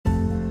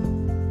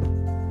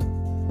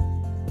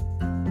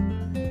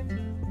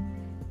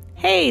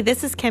Hey,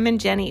 this is Kim and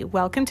Jenny.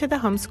 Welcome to the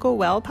Homeschool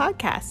Well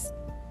podcast.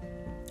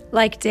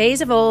 Like days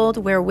of old,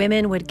 where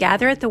women would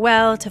gather at the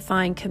well to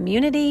find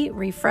community,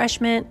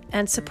 refreshment,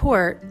 and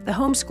support, the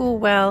Homeschool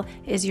Well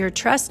is your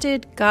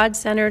trusted,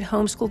 God-centered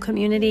homeschool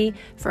community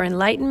for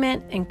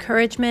enlightenment,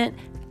 encouragement,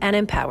 and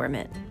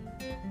empowerment.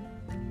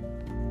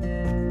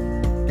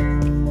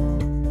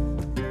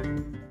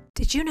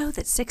 Did you know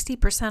that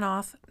 60%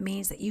 off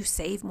means that you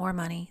save more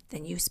money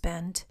than you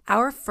spend?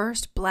 Our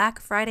first Black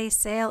Friday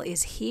sale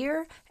is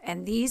here,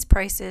 and these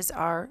prices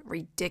are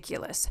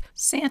ridiculous.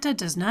 Santa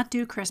does not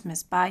do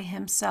Christmas by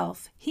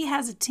himself. He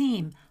has a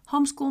team.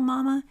 Homeschool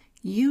Mama,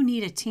 you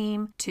need a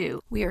team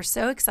too. We are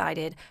so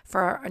excited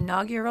for our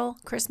inaugural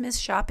Christmas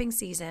shopping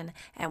season,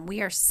 and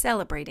we are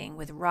celebrating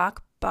with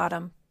rock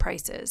bottom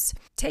prices.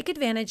 Take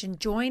advantage and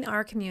join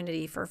our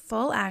community for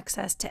full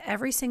access to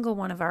every single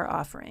one of our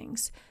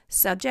offerings.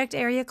 Subject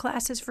area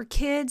classes for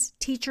kids,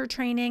 teacher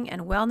training,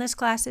 and wellness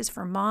classes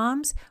for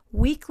moms,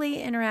 weekly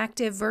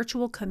interactive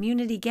virtual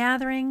community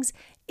gatherings,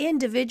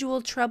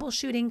 individual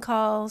troubleshooting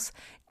calls,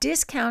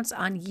 discounts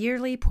on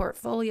yearly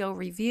portfolio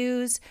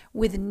reviews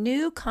with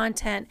new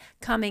content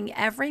coming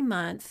every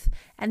month.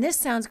 And this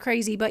sounds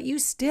crazy, but you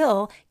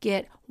still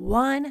get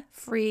one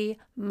free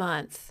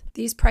month.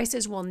 These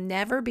prices will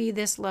never be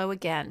this low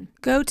again.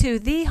 Go to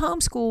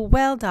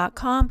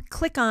thehomeschoolwell.com,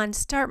 click on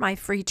Start My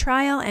Free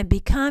Trial, and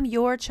become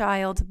your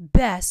child's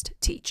best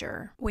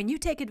teacher. When you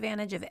take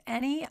advantage of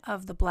any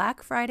of the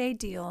Black Friday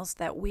deals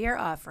that we are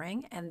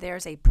offering, and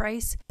there's a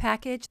price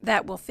package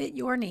that will fit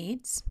your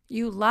needs,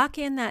 you lock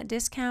in that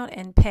discount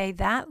and pay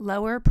that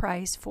lower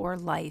price for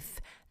life.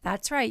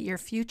 That's right, your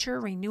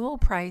future renewal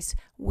price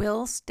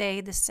will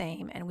stay the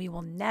same, and we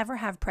will never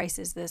have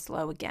prices this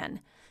low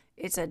again.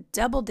 It's a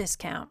double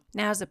discount.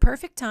 Now is the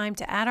perfect time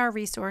to add our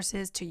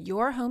resources to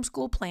your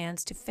homeschool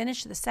plans to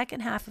finish the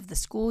second half of the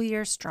school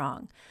year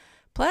strong.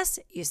 Plus,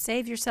 you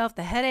save yourself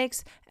the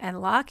headaches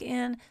and lock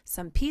in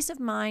some peace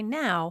of mind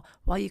now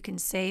while you can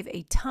save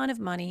a ton of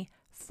money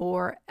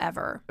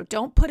forever.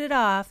 Don't put it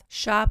off.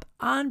 Shop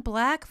on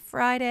Black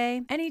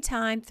Friday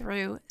anytime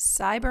through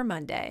Cyber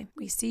Monday.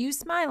 We see you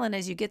smiling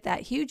as you get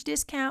that huge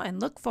discount and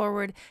look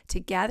forward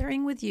to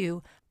gathering with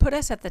you. Put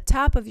us at the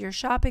top of your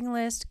shopping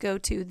list. Go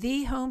to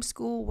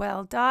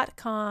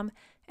thehomeschoolwell.com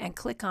and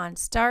click on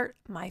Start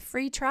My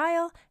Free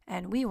Trial,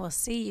 and we will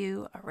see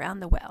you around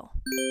the well.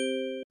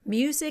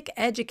 Music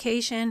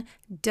education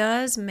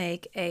does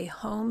make a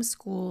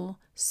homeschool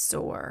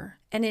soar.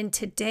 And in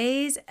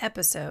today's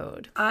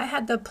episode, I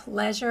had the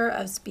pleasure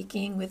of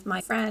speaking with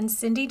my friend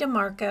Cindy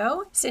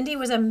DiMarco. Cindy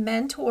was a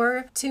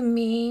mentor to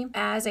me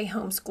as a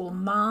homeschool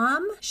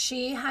mom.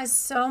 She has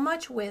so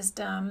much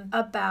wisdom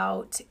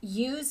about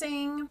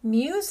using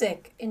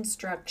music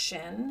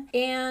instruction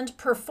and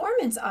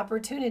performance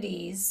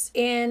opportunities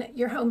in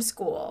your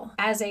homeschool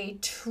as a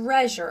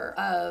treasure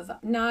of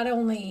not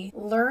only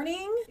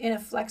learning in a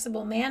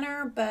flexible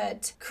manner,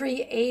 but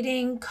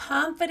creating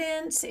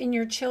confidence in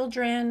your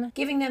children,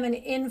 giving them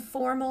an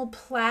informal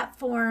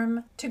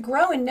platform to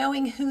grow in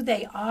knowing who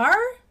they are,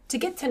 to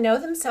get to know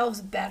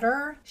themselves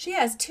better. She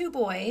has 2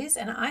 boys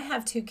and I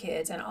have 2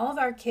 kids, and all of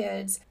our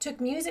kids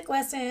took music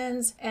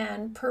lessons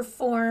and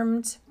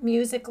performed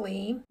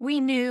musically. We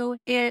knew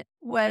it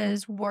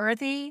was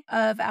worthy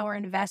of our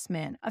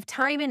investment of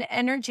time and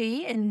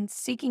energy in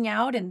seeking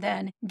out and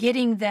then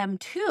getting them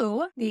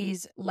to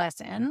these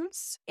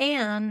lessons,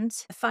 and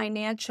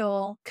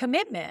financial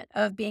commitment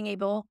of being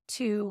able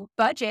to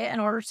budget in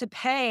order to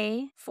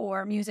pay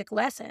for music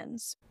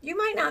lessons. You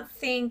might not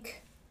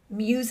think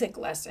music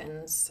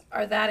lessons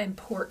are that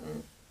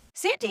important.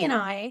 Sandy and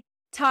I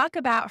talk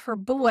about her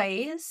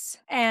boys,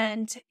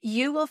 and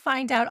you will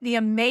find out the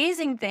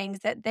amazing things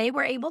that they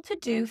were able to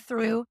do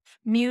through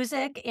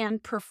music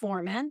and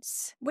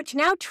performance, which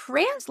now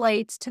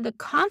translates to the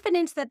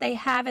confidence that they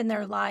have in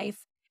their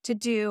life to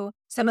do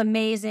some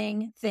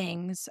amazing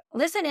things.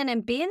 Listen in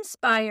and be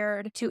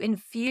inspired to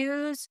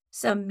infuse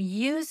some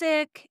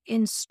music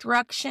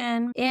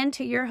instruction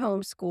into your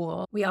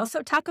homeschool. We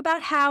also talk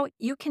about how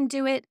you can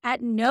do it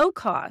at no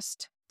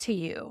cost to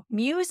you.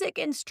 Music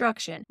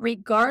instruction,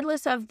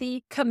 regardless of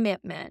the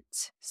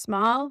commitment,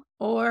 small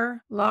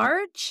or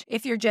large,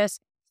 if you're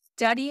just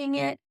studying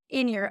it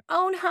in your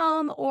own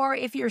home, or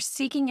if you're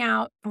seeking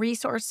out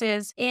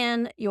resources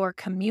in your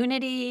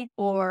community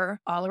or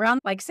all around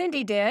like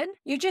Cindy did.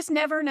 You just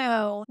never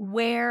know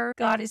where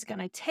God is going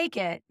to take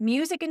it.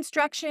 Music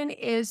instruction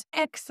is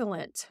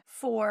excellent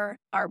for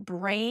our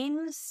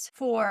brains,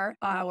 for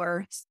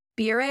our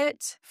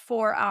spirit,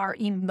 for our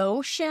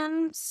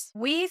emotions.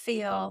 We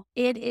feel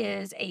it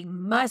is a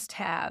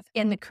must-have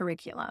in the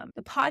curriculum.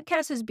 The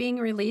podcast is being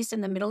released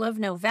in the middle of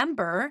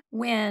November,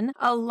 when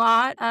a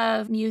lot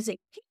of music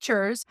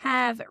teachers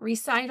have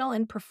recital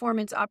and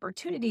performance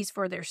opportunities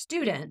for their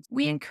students.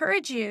 We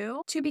encourage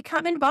you to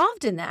become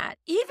involved in that,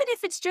 even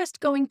if it's just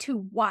going to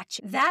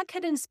watch. That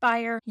could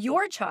inspire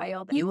your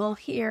child. You will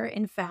hear,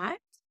 in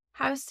fact,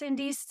 how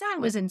Cindy's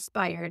son was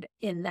inspired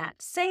in that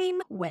same.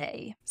 same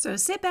way. So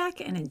sit back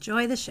and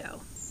enjoy the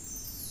show.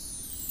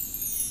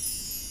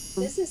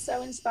 This is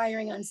so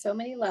inspiring on so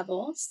many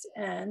levels,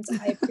 and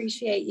I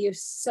appreciate you.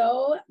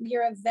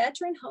 You're a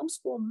veteran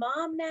homeschool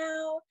mom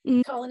now.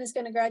 Colin is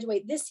going to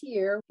graduate this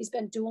year. He's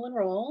been dual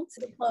enrolled,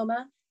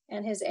 diploma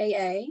and his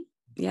AA.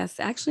 Yes,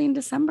 actually in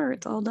December,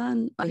 it's all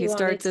done. He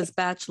starts his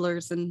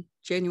bachelor's in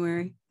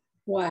January.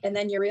 Wow. And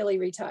then you're really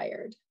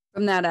retired.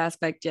 From that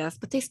aspect, yes,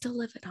 but they still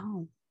live at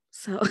home.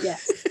 So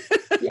yes,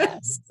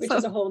 which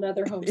is a whole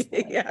nother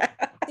homeschooling. Yeah.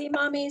 See,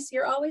 mommies,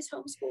 you're always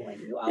homeschooling.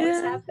 You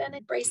always have been.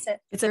 Embrace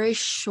it. It's a very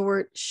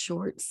short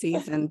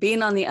season.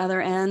 Being on the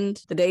other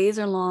end, the days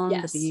are long,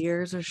 but the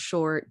years are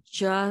short.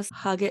 Just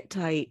hug it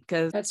tight,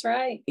 because that's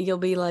right. You'll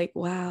be like,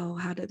 wow,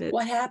 how did it?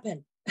 What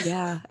happened?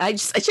 Yeah. I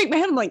shake my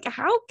head. I'm like,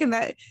 how can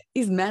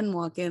these men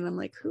walk in? I'm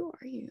like, who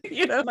are you?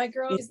 My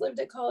girl has lived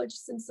at college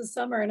since the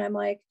summer, and I'm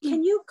like,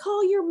 can you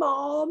call your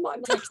mom?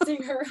 I'm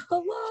texting her.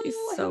 Hello. She's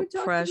so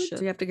precious.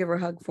 You have to give her a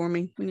hug for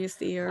me when you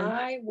see her.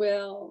 I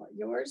will.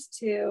 Yours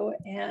too.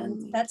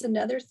 And that's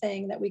another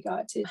thing that we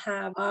got to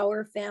have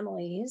our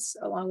families,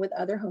 along with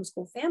other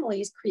homeschool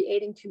families,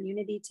 creating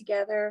community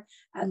together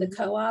at the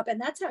co-op.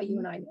 And that's how you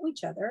and I know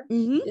each other,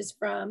 is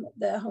from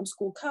the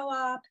homeschool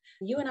co-op.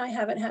 You and I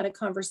haven't had a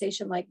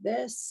conversation like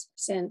this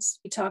since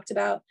we talked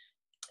about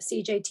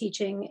CJ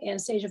teaching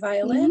Anastasia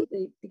violin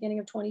the beginning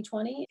of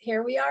 2020.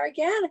 Here we are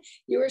again.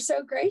 You were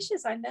so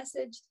gracious. I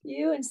messaged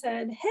you and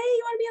said, hey,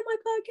 you want to be on my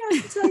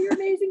podcast and tell your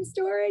amazing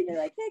story? And you're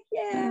like, heck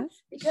yeah.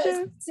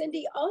 Because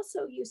Cindy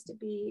also used to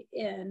be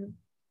in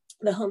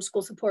the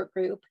homeschool support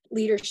group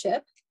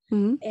leadership.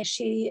 And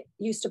she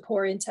used to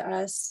pour into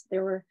us.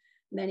 There were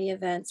many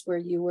events where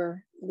you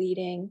were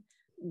leading.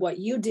 What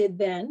you did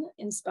then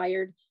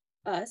inspired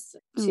us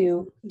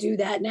to do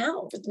that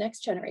now for the next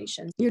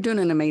generation. You're doing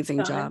an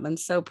amazing job. I'm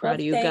so proud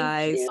of you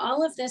guys. You.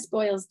 All of this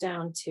boils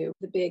down to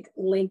the big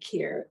link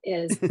here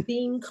is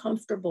being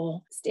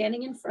comfortable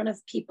standing in front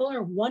of people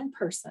or one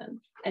person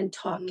and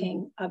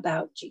talking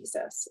about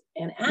Jesus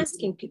and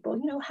asking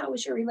people, how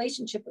is your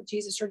relationship with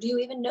Jesus? Or do you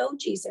even know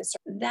Jesus?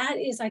 That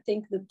is, I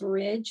think, the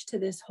bridge to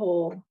this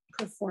whole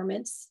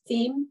performance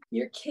theme.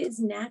 Your kid's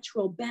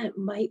natural bent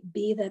might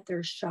be that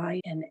they're shy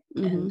and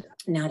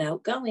not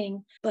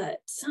outgoing, but at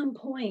some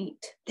point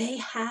they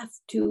have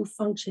to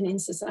function in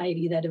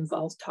society that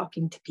involves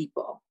talking to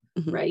people,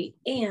 right?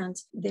 And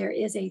there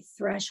is a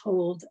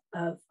threshold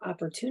of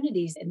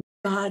opportunities, and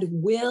God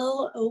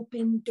will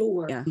open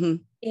doors and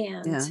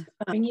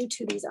bring you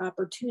to these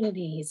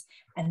opportunities.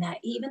 And that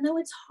even though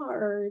it's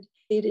hard,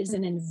 it is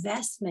an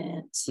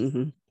investment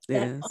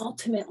that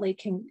ultimately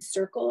can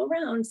circle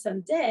around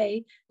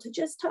someday to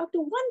just talk to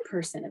one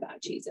person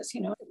about Jesus,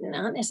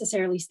 not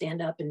necessarily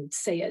stand up and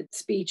say a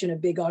speech in a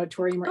big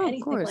auditorium or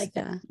anything like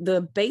that.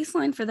 The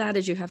baseline for that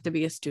is you have to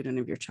be a student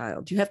of your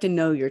child. You have to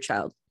know your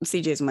child.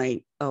 CJ's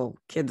my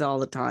kids all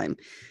the time.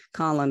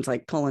 Colin's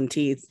like pulling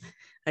teeth.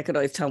 I could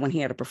always tell when he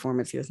had a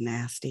performance, he was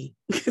nasty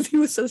because he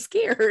was so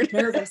scared.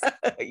 Nervous.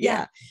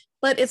 Yeah.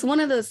 But it's one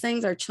of those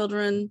things, our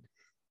children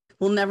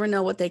will never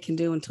know what they can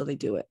do until they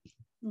do it.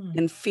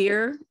 And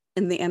fear,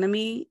 and the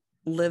enemy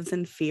lives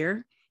in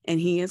fear. And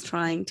he is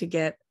trying to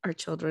get our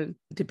children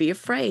to be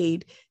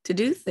afraid to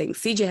do things.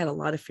 CJ had a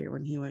lot of fear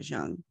when he was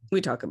young.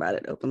 We talk about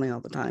it openly all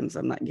the time, so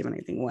I'm not giving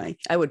anything away.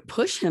 I would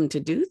push him to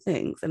do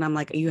things. And I'm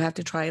like, you have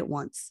to try it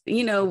once.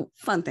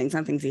 Fun things,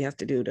 not things he has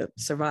to do to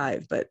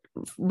survive, but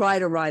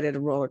ride a ride at a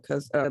roller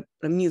coaster,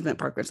 amusement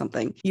park or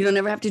something. You don't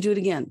ever have to do it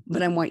again,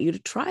 but I want you to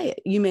try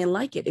it. You may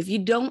like it. If you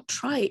don't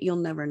try it, you'll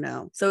never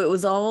know. So it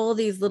was all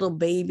these little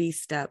baby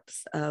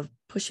steps of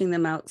pushing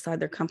them outside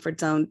their comfort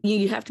zone.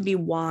 You have to be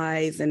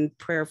wise and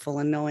prayerful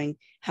and knowing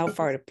how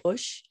far to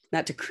push,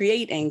 not to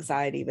create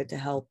anxiety, but to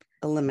help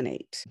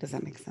eliminate. Does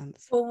that make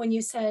sense? Well, when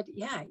you said,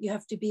 you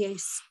have to be a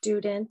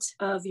student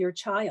of your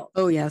child.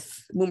 Oh,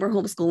 yes. When we're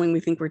homeschooling, we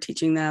think we're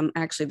teaching them.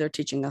 Actually, they're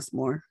teaching us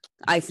more,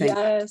 I think,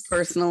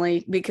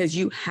 personally, because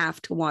you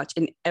have to watch,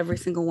 and every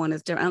single one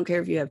is different. I don't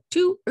care if you have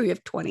 2 or you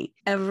have 20.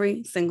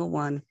 Every single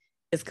one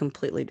is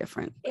completely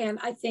different. And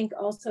I think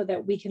also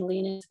that we can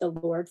lean into the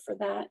Lord for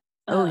that.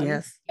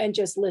 Yes. And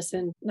just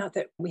listen, not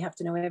that we have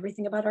to know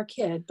everything about our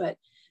kid, but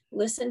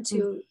listen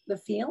to the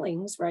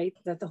feelings, right,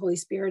 that the Holy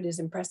Spirit is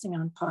impressing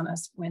upon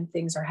us when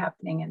things are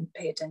happening, and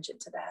pay attention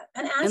to that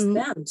and ask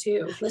them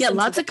too.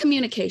 Lots of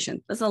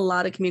communication. There's a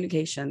lot of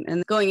communication.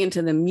 And going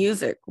into the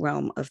music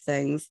realm of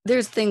things,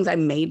 there's things I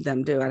made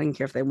them do. I didn't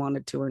care if they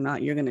wanted to or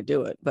not. You're going to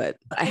do it. But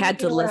I had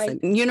to listen.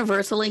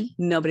 Universally,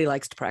 nobody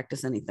likes to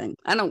practice anything.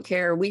 I don't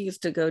care. We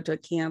used to go to a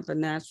camp in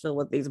Nashville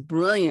with these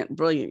brilliant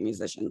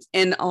musicians,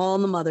 and all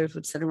the mothers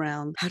would sit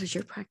around. How does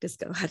your practice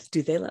go? How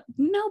do they love?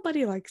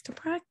 Nobody likes to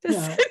practice.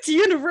 No. It's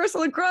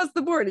universal across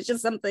the board. It's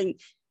just something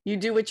you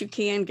do what you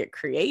can, get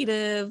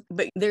creative.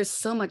 But there's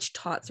so much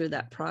taught through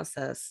that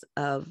process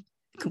of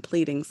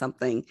completing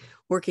something,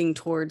 working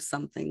towards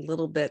something,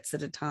 little bits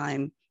at a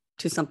time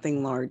to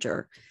something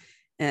larger.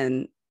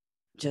 And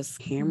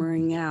just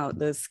hammering out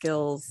those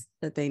skills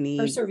that they need.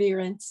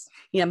 Perseverance.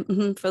 Yeah,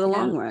 for the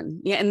long run.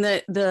 Yeah, and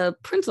the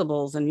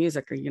principles in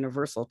music are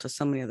universal to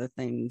so many other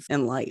things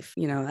in life,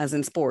 as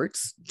in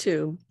sports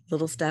too.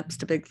 Little steps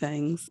to big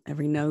things.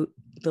 Every note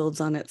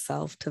builds on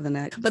itself to the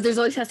next. But there's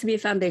always has to be a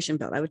foundation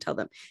built. I would tell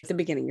them at the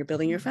beginning, you're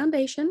building your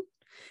foundation.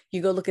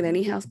 You go look at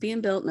any house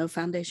being built, no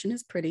foundation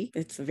is pretty.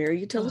 It's very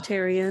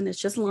utilitarian. It's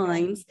just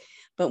lines.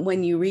 But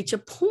when you reach a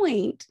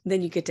point,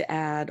 then you get to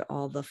add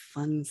all the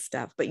fun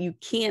stuff. But you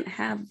can't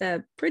have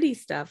the pretty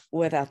stuff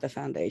without the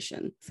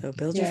foundation. So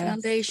build your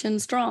foundation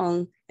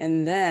strong,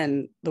 and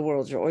then the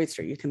world's your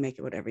oyster. You can make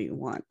it whatever you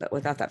want. But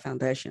without that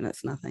foundation,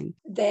 it's nothing.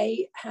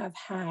 They have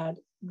had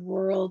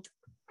world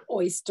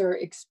oyster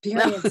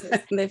experiences.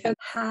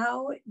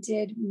 How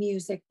did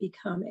music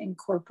become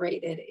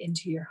incorporated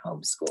into your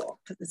homeschool?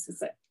 Because this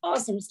is an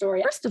awesome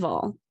story. First of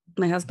all,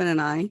 my husband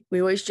and I, we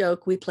always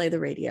joke, we play the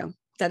radio.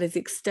 That is the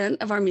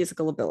extent of our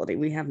musical ability.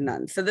 We have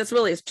none. So this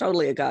really is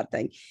totally a God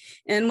thing.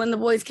 And when the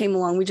boys came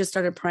along, we just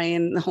started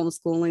praying the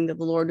homeschooling, that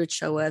the Lord would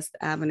show us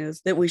the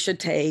avenues that we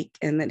should take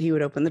and that he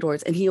would open the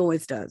doors. And he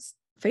always does.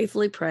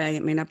 Faithfully pray.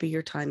 It may not be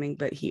your timing,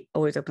 but he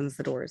always opens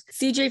the doors.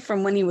 CJ,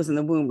 from when he was in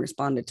the womb,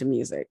 responded to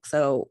music.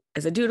 So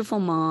as a dutiful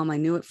mom, I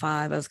knew at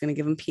 5, I was going to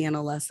give him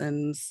piano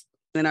lessons.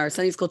 And our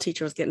Sunday school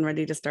teacher was getting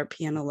ready to start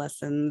piano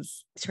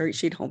lessons.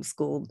 She'd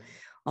homeschooled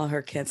all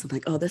her kids. I'm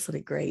like, oh, this will be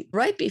great.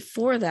 Right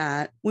before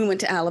that, we went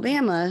to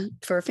Alabama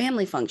for a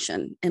family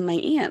function. And my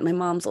aunt, my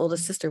mom's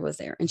oldest sister, was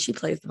there, and she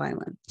plays the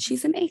violin.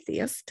 She's an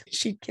atheist.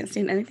 She can't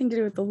stand anything to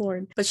do with the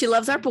Lord, but she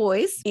loves our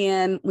boys.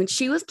 And when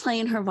she was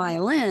playing her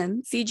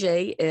violin,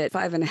 CJ at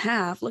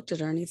 5.5 looked at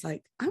her and he's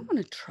like, I want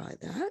to try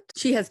that.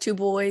 She has 2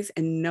 boys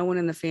and no one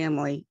in the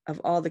family of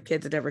all the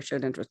kids had ever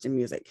showed interest in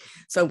music.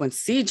 So when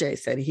CJ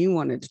said he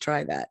wanted to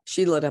try that,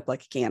 she lit up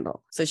like a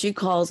candle. So she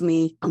calls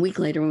me a week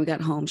later when we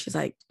got home. She's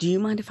like, do you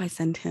mind if I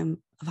send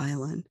him a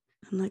violin?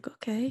 I'm like,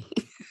 okay,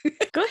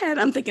 go ahead.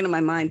 I'm thinking in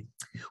my mind,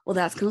 well,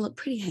 that's going to look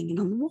pretty hanging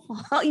on the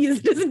wall. I'll use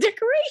it as a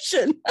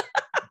decoration.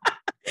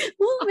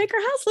 We'll make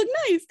our house look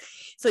nice.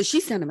 So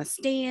she sent him a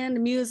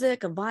stand,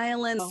 music, a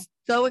violin. Oh.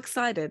 So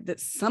excited that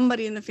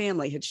somebody in the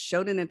family had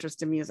showed an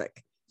interest in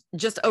music.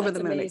 Just over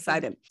the moon,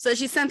 excited. So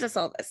she sent us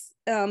all this.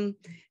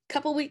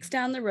 Couple weeks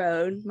down the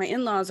road, my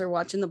in-laws are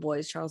watching the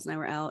boys. Charles and I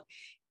were out.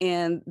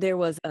 And there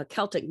was a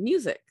Celtic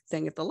music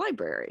thing at the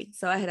library.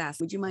 So I had asked,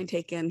 would you mind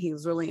taking? He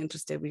was really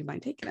interested. Would you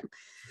mind taking him?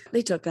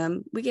 They took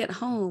him. We get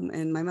home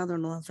and my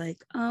mother-in-law was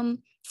like,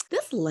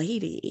 this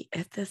lady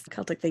at this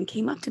Celtic thing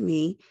came up to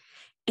me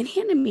and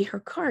handed me her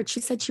card. She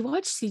said she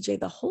watched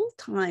CJ the whole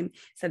time,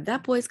 said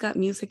that boy's got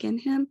music in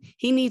him.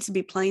 He needs to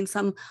be playing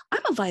some.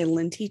 I'm a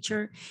violin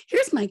teacher.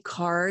 Here's my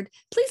card.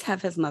 Please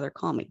have his mother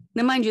call me.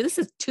 Now, mind you, this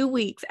is 2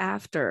 weeks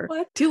after.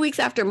 What? 2 weeks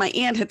after my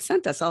aunt had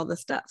sent us all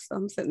this stuff. So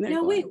I'm sitting there.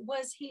 No, wait,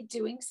 was he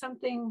doing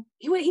something?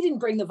 He didn't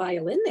bring the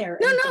violin there.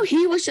 No,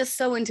 he was just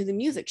so into the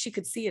music. She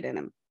could see it in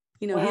him.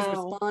 He's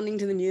wow. responding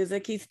to the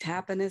music. He's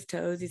tapping his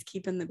toes. He's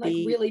keeping the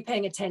beat. Really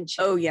paying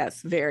attention. Oh,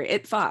 yes. Very.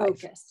 At 5.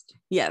 Focused.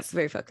 Yes,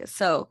 very focused.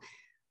 So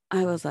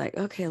I was like,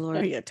 okay, Lord,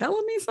 are you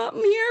telling me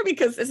something here?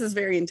 Because this is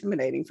very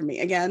intimidating for me.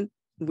 Again,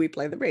 we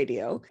play the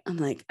radio. I'm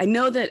like, I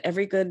know that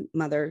every good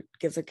mother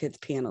gives her kids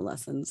piano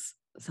lessons.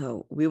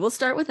 So we will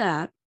start with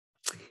that.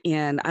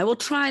 And I will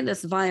try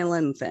this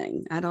violin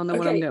thing. I don't know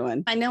what I'm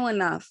doing. I know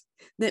enough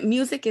that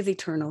music is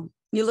eternal.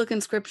 You look in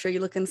scripture, you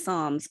look in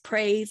Psalms,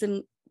 praise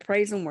and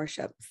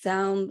worship,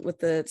 sound with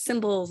the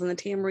cymbals and the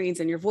tambourines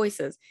and your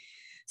voices.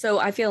 So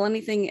I feel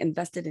anything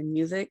invested in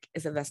music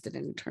is invested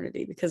in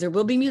eternity because there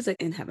will be music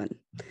in heaven.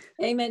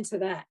 Amen to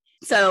that.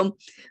 So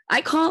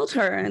I called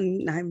her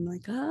and I'm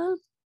like,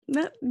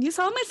 you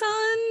saw my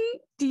son.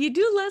 Do you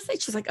do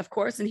lessons? She's like, of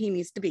course. And he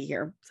needs to be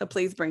here. So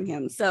please bring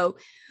him. So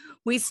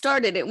we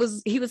started,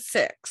 he was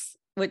 6,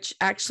 which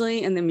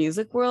actually in the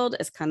music world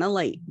is kind of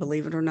late,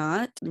 believe it or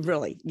not.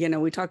 Really,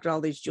 we talked to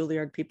all these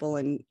Juilliard people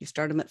and you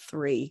start them at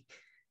 3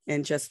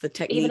 and just the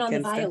technique. Even on the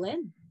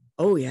violin.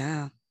 Oh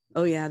yeah.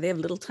 They have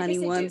little tiny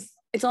ones.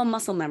 It's all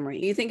muscle memory.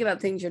 You think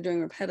about things you're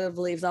doing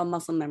repetitively, it's all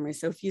muscle memory.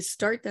 So if you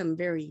start them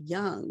very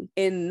young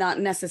and not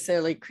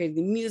necessarily creating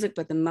the music,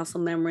 but the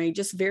muscle memory,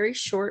 just very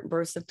short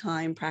bursts of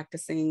time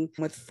practicing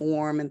with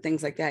form and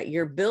things like that,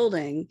 you're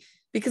building,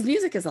 because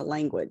music is a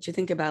language. You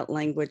think about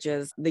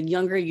languages, the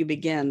younger you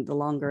begin, the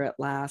longer it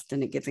lasts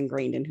and it gets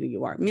ingrained in who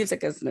you are.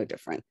 Music is no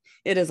different.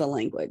 It is a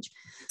language.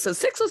 So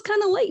 6 was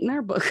kind of late in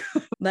our book,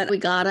 but we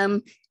got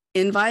him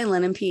in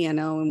violin and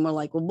piano. And we're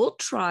like, well, we'll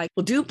try,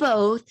 we'll do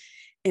both.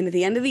 And at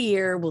the end of the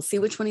year, we'll see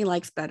which one he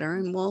likes better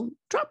and we'll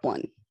drop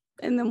one.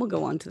 And then we'll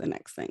go on to the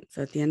next thing.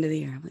 So at the end of the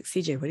year, I'm like,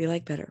 CJ, what do you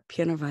like better?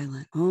 Piano or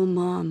violin? Oh,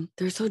 Mom,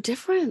 they're so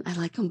different. I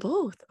like them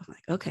both. I'm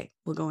like, okay,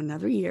 we'll go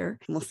another year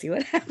and we'll see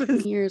what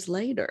happens years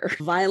later.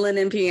 Violin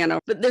and piano,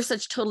 but they're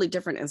such totally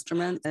different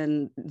instruments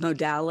and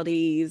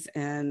modalities,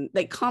 and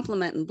they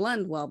complement and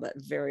blend well, but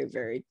very,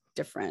 very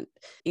different.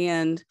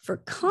 And for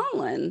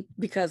Colin,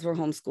 because we're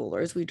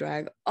homeschoolers, we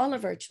drag all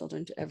of our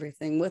children to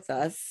everything with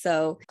us.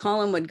 So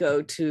Colin would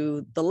go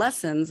to the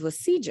lessons with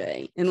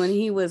CJ. And when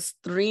he was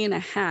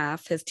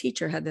 3.5, his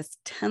teacher had this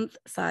 10th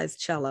size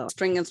cello.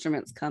 String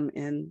instruments come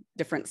in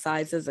different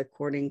sizes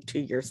according to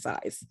your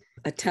size.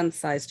 A 10th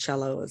size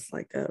cello is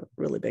like a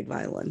really big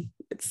violin.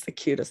 It's the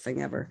cutest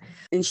thing ever.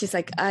 And she's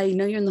like, I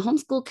know you're in the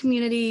homeschool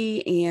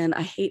community and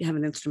I hate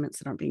having instruments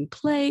that aren't being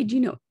played. Do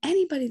you know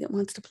anybody that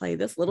wants to play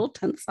this little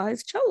 10th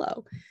size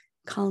cello?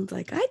 Colin's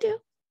like, I do.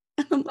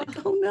 And I'm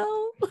like, oh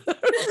no,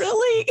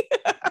 really?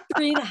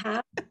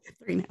 3.5.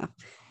 3.5.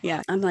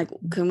 Yeah. I'm like,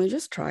 can we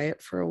just try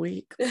it for a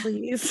week,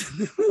 please?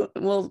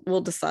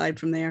 We'll decide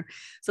from there.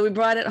 So we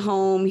brought it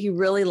home. He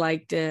really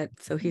liked it.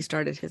 So he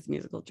started his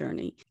musical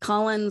journey.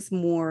 Colin's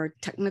more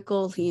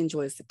technical. He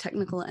enjoys the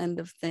technical end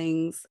of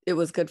things. It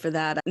was good for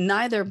that.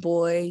 Neither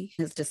boy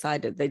has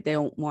decided they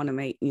don't want to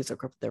make music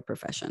their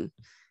profession.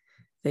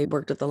 They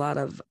worked with a lot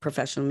of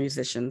professional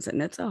musicians,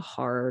 and it's a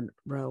hard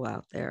row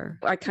out there.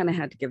 I kind of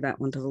had to give that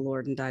one to the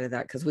Lord and die to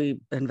that because we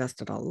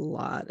invested a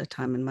lot of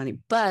time and money,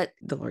 but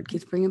the Lord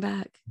keeps bringing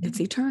back.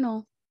 It's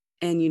eternal.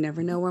 And you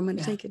never know where I'm going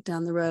to take it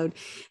down the road.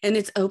 And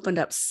it's opened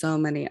up so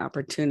many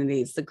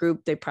opportunities. The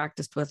group they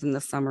practiced with in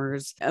the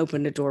summers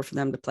opened a door for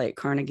them to play at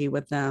Carnegie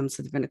with them.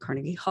 So they've been to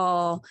Carnegie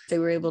Hall. They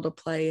were able to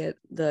play at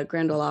the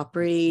Grand Ole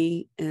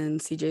Opry,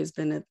 and CJ's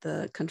been at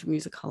the Country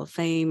Music Hall of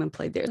Fame and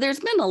played there. There's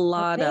been a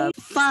lot of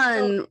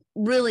fun,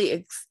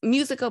 really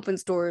music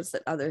opens doors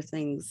that other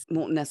things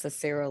won't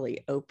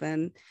necessarily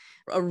open.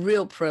 A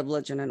real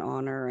privilege and an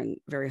honor, and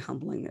very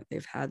humbling that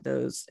they've had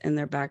those in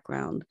their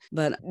background.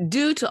 But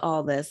due to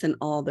all this and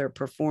all their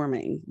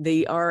performing,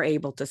 they are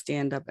able to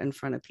stand up in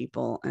front of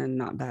people and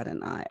not bat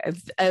an eye.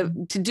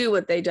 To do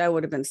what they do, I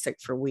would have been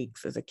sick for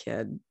weeks as a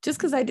kid, just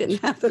because I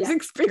didn't have those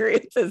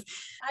experiences.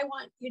 I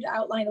want you to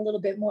outline a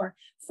little bit more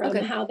from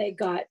how they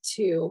got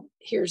to,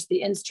 here's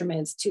the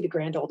instruments, to the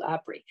Grand Ole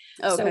Opry.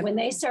 So when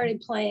they started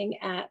playing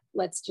at,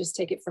 let's just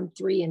take it from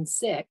 3 and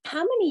 6, how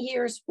many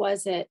years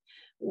was it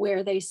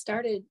where they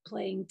started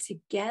playing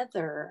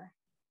together?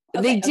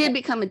 They did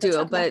become a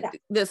duo, but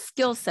the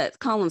skill set,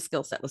 Colin's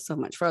skill set was so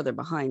much further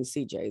behind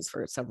CJ's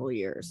for several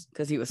years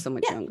because he was so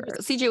much younger.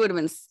 CJ would have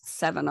been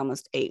 7,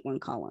 almost 8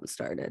 when Colin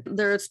started.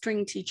 Their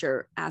string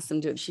teacher asked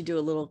them to, she'd do a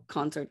little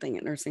concert thing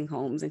at nursing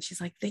homes. And she's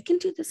like, they can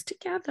do this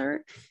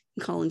together.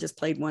 And Colin just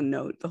played one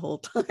note the whole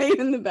time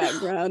in the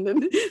background,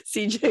 and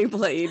CJ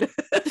played.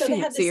 So they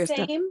had the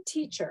same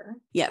teacher.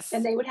 Yes.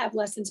 And they would have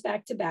lessons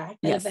back to back.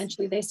 And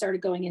eventually they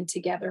started going in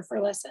together for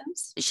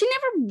lessons. She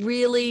never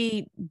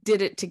really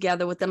did it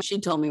together with them. She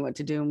told me what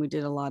to do, and we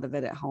did a lot of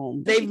it at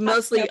home. They've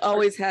mostly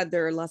always had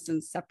their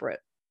lessons separate.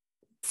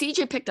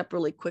 CJ picked up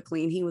really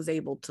quickly, and he was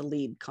able to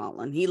lead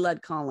Colin. He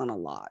led Colin a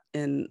lot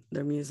in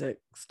their music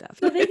stuff.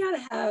 So they got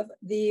to have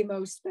the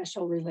most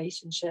special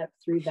relationship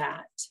through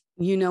that.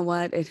 You know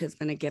what? It has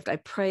been a gift. I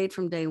prayed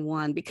from day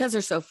one because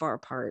they're so far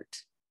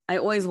apart. I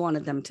always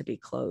wanted them to be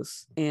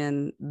close,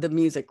 and the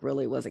music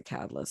really was a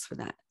catalyst for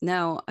that.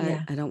 Now,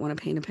 I don't want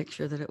to paint a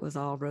picture that it was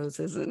all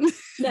roses. And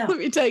let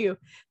me tell you,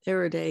 there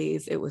were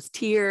days it was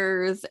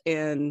tears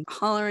and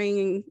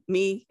hollering,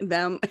 me,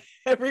 them,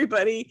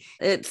 everybody.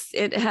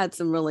 It had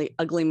some really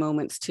ugly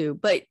moments too,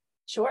 but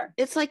sure,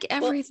 it's like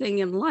everything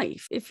in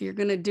life. If you're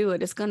going to do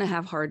it, it's going to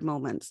have hard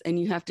moments, and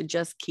you have to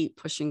just keep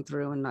pushing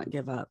through and not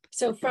give up.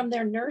 So from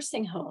their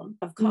nursing home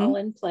of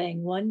Colin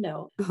playing one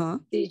note,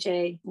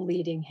 CJ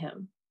leading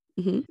him,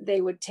 they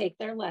would take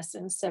their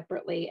lessons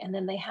separately, and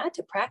then they had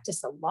to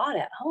practice a lot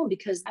at home,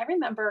 because I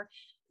remember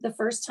the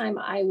first time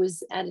I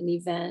was at an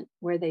event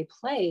where they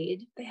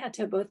played, they had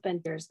to have both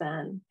been years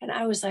then. And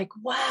I was like,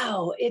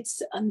 wow,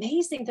 it's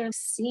amazing. They're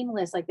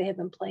seamless. Like they have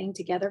been playing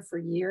together for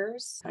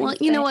years. Well,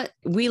 you know what?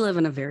 We live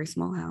in a very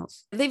small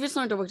house. They've just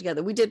learned to work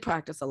together. We did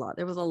practice a lot.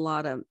 There was a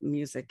lot of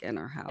music in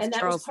our house. And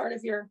that was part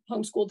of your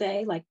homeschool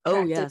day? Like,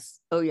 oh, yes.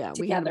 Oh, yeah.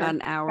 Together, we had about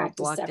an hour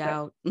blocked separate.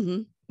 out.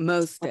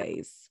 Most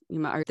days.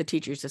 The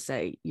teacher used to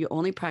say, you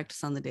only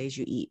practice on the days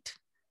you eat.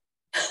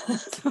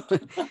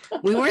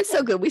 We weren't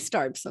so good. We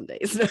starved some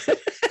days.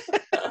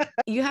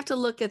 You have to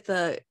look at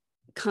the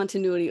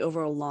continuity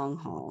over a long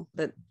haul,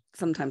 but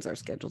sometimes our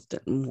schedules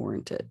didn't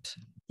warrant it.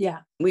 Yeah.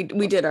 We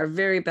did our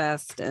very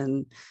best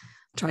and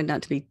tried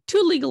not to be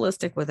too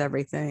legalistic with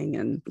everything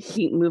and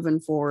keep moving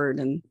forward,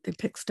 and they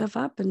picked stuff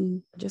up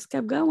and just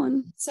kept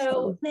going.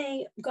 So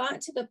they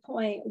got to the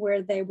point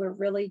where they were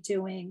really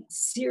doing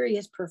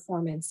serious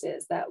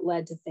performances that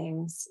led to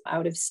things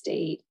out of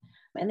state.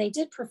 And they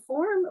did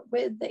perform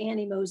with the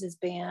Annie Moses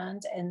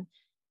Band. And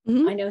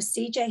I know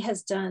CJ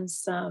has done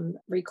some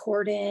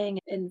recording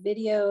and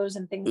videos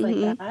and things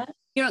like that.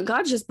 You know,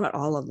 God just brought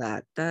all of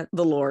that the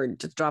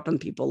Lord just dropping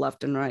people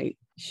left and right.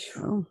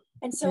 Oh.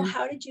 And so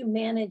how did you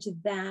manage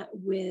that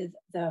with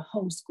the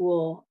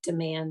homeschool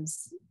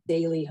demands,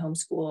 daily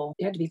homeschool?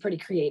 You had to be pretty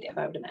creative,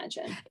 I would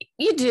imagine.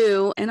 You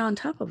do. And on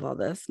top of all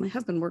this, my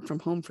husband worked from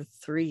home for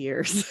 3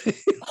 years.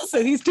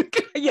 So he's doing,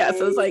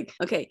 so it's like,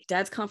 okay,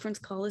 dad's conference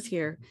call is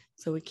here.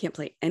 So we can't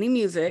play any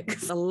music.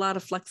 It's a lot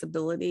of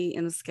flexibility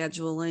in the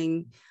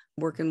scheduling.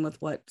 working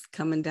with what's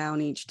coming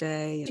down each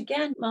day.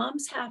 Again,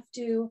 moms have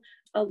to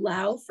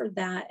allow for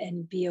that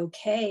and be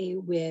okay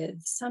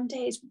with some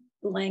days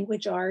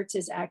language arts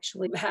is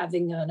actually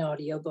having an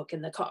audiobook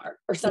in the car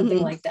or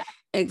something like that.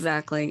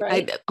 Exactly.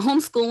 Right?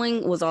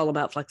 Homeschooling was all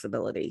about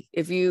flexibility.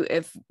 If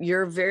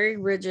you're very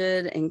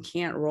rigid and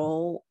can't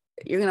roll,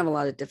 you're gonna have a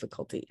lot of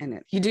difficulty in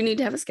it. You do need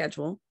to have a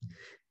schedule.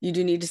 You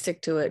do need to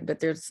stick to it, but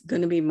there's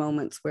going to be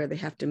moments where they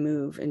have to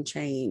move and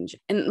change.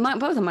 And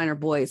both of mine are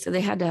boys, so they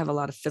had to have a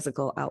lot of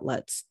physical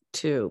outlets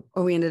too.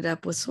 Or we ended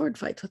up with sword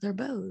fights with our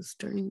bows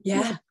during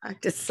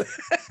practice.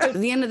 At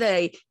the end of the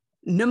day,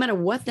 no matter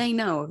what they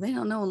know, if they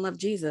don't know and love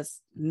Jesus,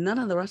 none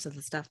of the rest of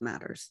the stuff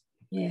matters.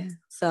 Yeah.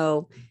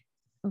 So,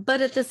 but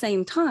at the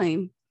same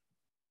time,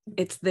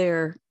 it's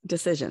their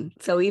decision.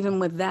 So even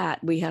with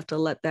that, we have to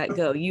let that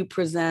go. You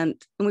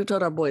present, and we've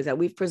told our boys that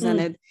we've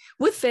presented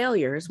with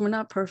failures. We're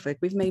not perfect.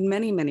 We've made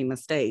many, many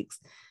mistakes,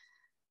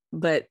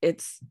 but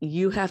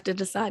you have to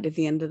decide at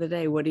the end of the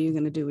day, what are you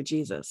going to do with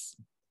Jesus?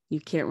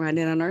 You can't ride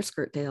in on our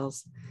skirt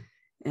tails.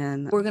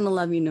 And we're going to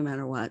love you no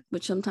matter what,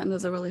 which sometimes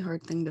is a really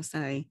hard thing to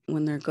say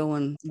when they're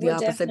going the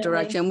opposite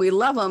direction. We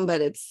love them,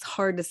 but it's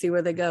hard to see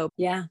where they go.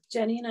 Yeah.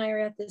 Jenny and I are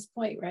at this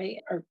point, right?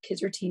 Our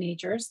kids are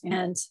teenagers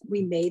and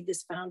we made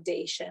this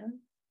foundation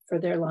for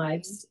their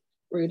lives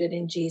rooted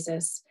in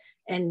Jesus.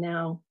 And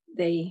now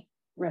they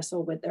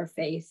wrestle with their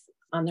faith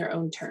on their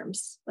own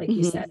terms, like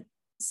you said.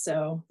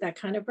 So that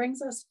kind of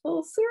brings us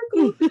full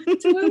circle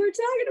to what we're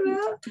talking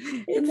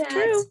about. In that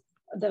true.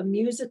 The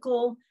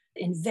musical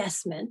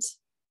investment,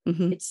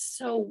 it's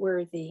so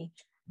worthy.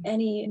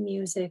 Any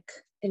music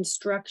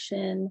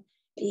instruction,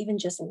 even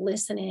just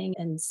listening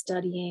and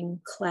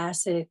studying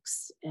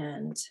classics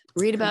and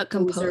read about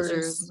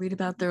composers, read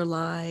about their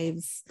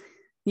lives.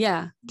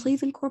 Yeah,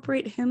 please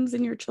incorporate hymns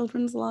in your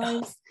children's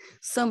lives.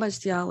 So much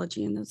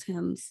theology in those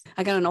hymns.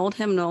 I got an old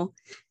hymnal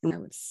and I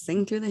would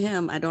sing through the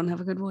hymn. I don't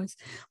have a good voice,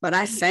 but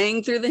I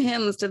sang through the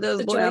hymns to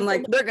those boys. I'm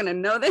like, they're going to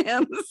know the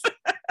hymns.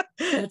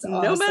 That's no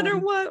awesome. matter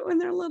what, when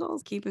they're little.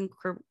 Keep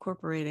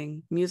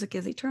incorporating. Music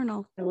is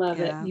eternal. I love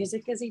it.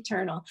 Music is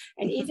eternal.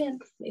 And even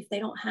if they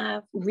don't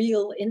have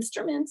real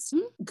instruments,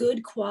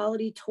 good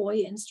quality toy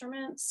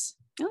instruments.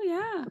 Oh,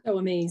 yeah. So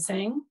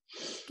amazing.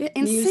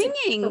 And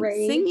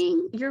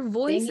singing. Your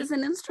voice is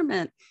an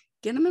instrument.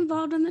 Get them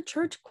involved in the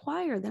church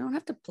choir. They don't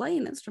have to play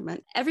an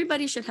instrument.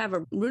 Everybody should have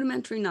a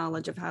rudimentary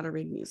knowledge of how to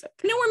read music.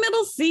 You know where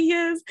middle C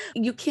is?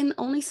 You can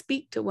only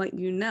speak to what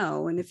you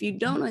know. And if you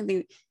don't know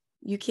anything,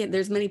 you can't,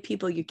 there's many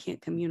people you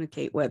can't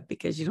communicate with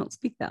because you don't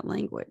speak that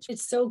language.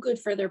 It's so good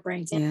for their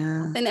brains.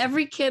 Yeah. And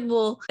every kid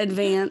will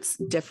advance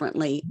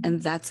differently,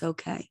 and that's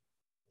okay.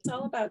 It's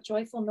all about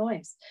joyful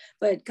noise.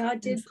 But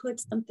God did put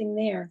something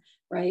there,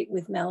 right,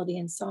 with melody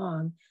and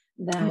song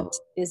that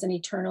is an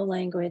eternal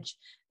language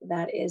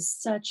that is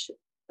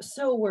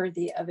so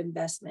worthy of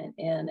investment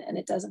in. And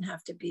it doesn't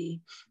have to be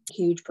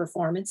huge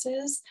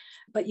performances,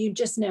 but you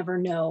just never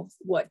know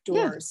what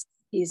doors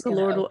He's the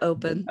Lord will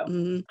open.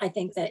 So I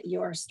think that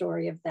your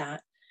story of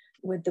that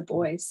with the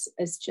boys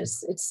is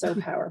just, it's so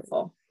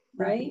powerful,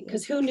 right?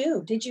 Because who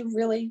knew? Did you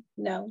really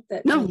know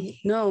that?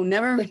 No,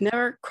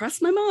 never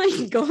crossed my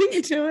mind going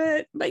into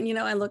it. But,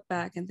 I look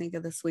back and think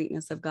of the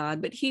sweetness of God,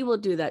 but He will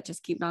do that.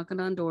 Just keep knocking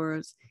on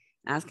doors,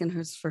 asking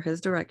for His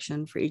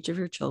direction for each of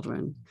your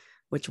children,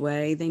 which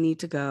way they need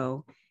to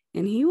go.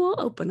 And He will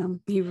open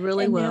them. He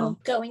really will. Now,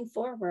 going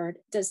forward,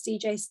 does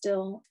CJ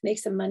still make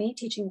some money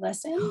teaching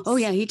lessons? Oh,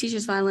 yeah. He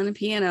teaches violin and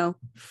piano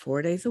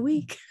 4 days a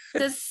week.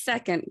 His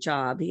second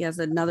job, he has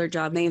another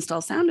job. They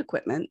install sound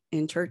equipment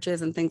in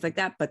churches and things like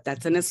that. But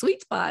that's in his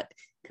sweet spot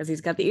because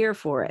he's got the ear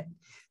for it.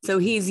 So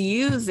he's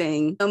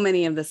using so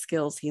many of the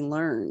skills he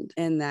learned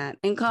in that.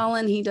 And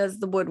Colin, he does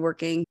the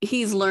woodworking.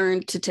 He's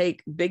learned to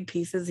take big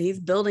pieces. He's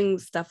building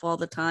stuff all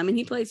the time. And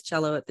he plays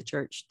cello at the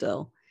church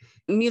still.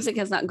 Music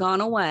has not gone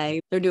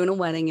away. They're doing a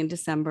wedding in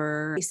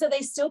December. So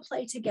they still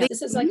play together.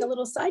 This is like a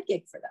little side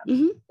gig for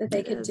them that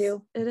they could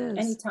do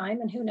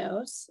anytime, and who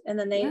knows? And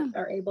then they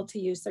are able to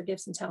use their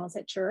gifts and talents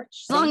at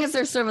church. As long as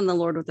they're serving the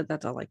Lord with it,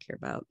 that's all I care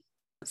about.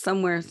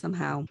 Somewhere,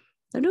 somehow,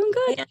 they're doing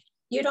good. And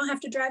you don't have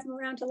to drive them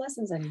around to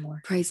lessons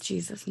anymore. Praise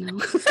Jesus, no.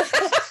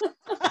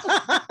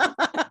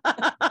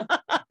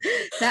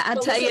 I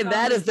tell you,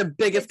 that is the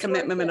biggest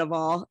commitment of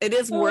all. It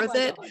is worth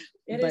it, but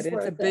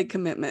it's a big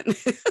commitment.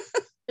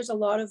 There's a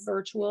lot of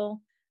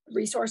virtual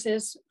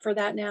resources for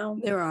that now.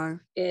 There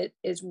are. It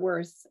is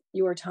worth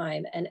your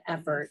time and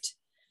effort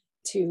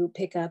to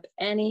pick up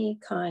any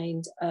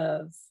kind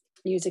of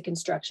music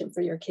instruction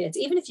for your kids.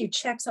 Even if you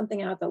check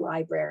something out at the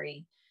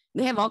library.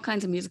 They have all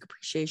kinds of music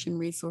appreciation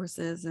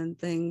resources and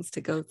things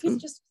to go through. You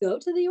just go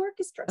to the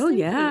orchestra. Oh,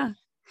 yeah.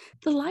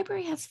 The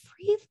library has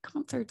free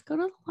concerts. Go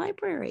to the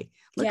library.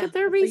 Look at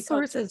their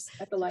resources.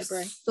 At the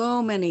library.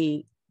 So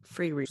many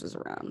free resources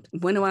around.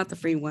 Winnow out the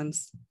free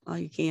ones all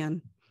you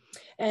can.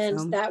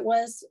 And that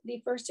was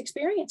the first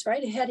experience,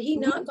 right? Had he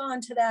not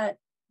gone to that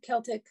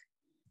Celtic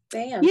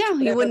band,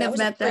 you wouldn't have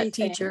met that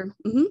teacher.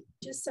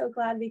 Just so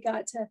glad we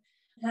got to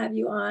have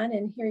you on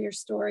and hear your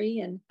story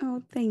and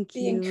thank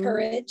be you.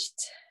 encouraged.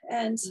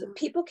 And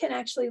people can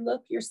actually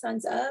look your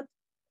sons up.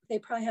 They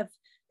probably have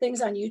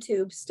things on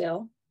YouTube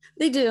still.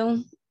 They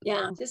do.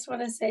 Yeah. Just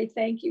want to say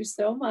thank you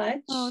so much.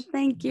 Oh,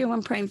 thank you.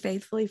 I'm praying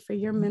faithfully for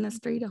your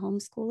ministry to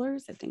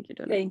homeschoolers. I think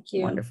you're doing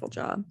a wonderful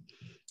job.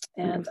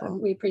 And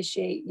we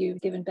appreciate you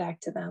giving back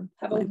to them.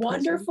 Have a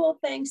wonderful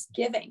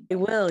Thanksgiving. I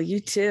will. You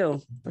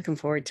too. Looking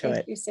forward to it.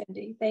 Thank you,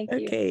 Cindy. Thank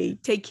you. Okay.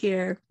 Take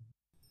care.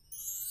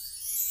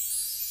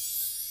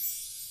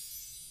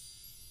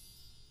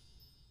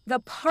 The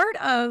part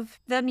of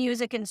the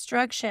music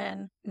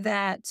instruction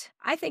that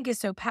I think is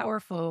so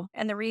powerful,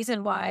 and the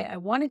reason why I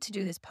wanted to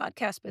do this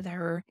podcast with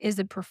her, is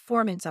the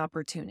performance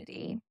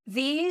opportunity.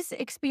 These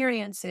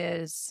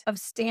experiences of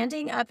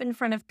standing up in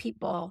front of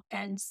people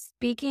and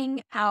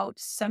speaking out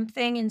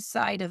something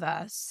inside of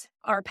us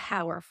are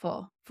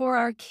powerful. For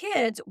our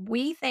kids,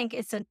 we think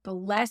it's a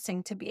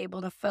blessing to be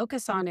able to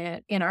focus on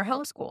it in our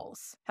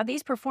homeschools. Now,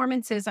 these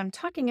performances I'm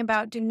talking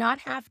about do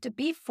not have to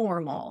be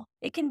formal.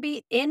 It can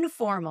be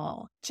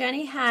informal.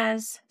 Jenny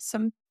has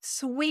some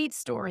sweet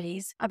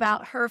stories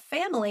about her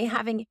family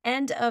having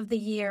end of the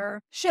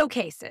year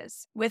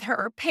showcases with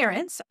her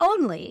parents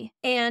only.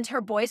 And her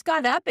boys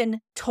got up and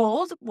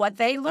told what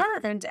they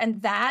learned.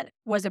 And that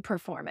was a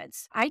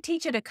performance. I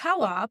teach at a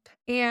co-op,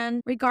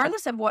 and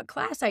regardless of what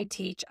class I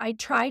teach, I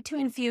try to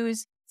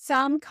infuse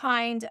some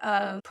kind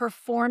of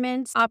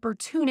performance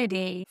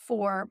opportunity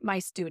for my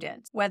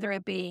students, whether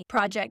it be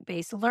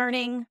project-based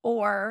learning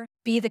or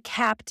be the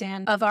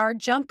captain of our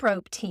jump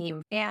rope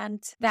team.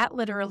 And that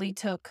literally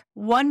took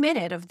 1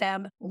 minute of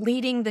them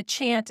leading the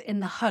chant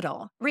in the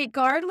huddle.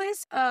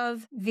 Regardless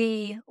of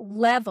the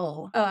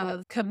level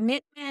of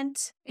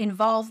commitment,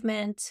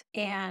 involvement,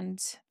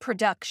 and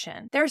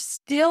production, there's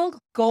still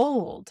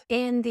gold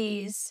in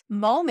these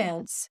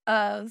moments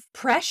of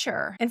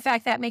pressure. In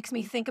fact, that makes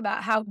me think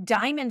about how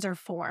diamonds are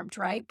formed,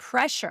 right?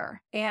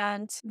 Pressure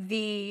and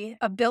the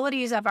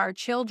abilities of our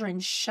children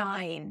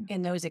shine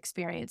in those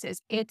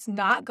experiences. It's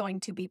not going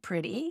to be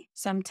pretty.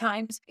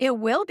 Sometimes it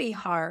will be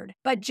hard,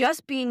 but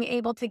just being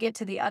able to get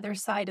to the other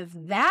side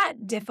of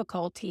that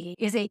difficulty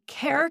is a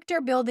character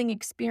building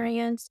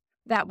experience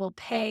that will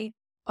pay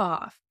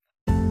off.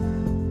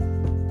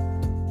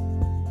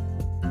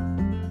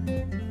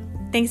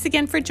 Thanks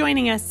again for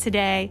joining us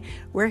today.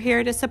 We're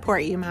here to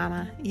support you,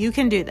 Mama. You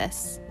can do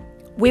this.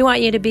 We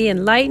want you to be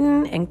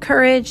enlightened,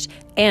 encouraged,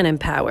 and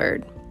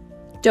empowered.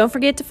 Don't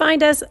forget to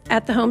find us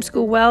at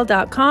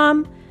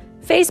thehomeschoolwell.com,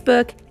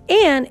 Facebook,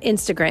 and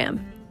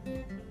Instagram.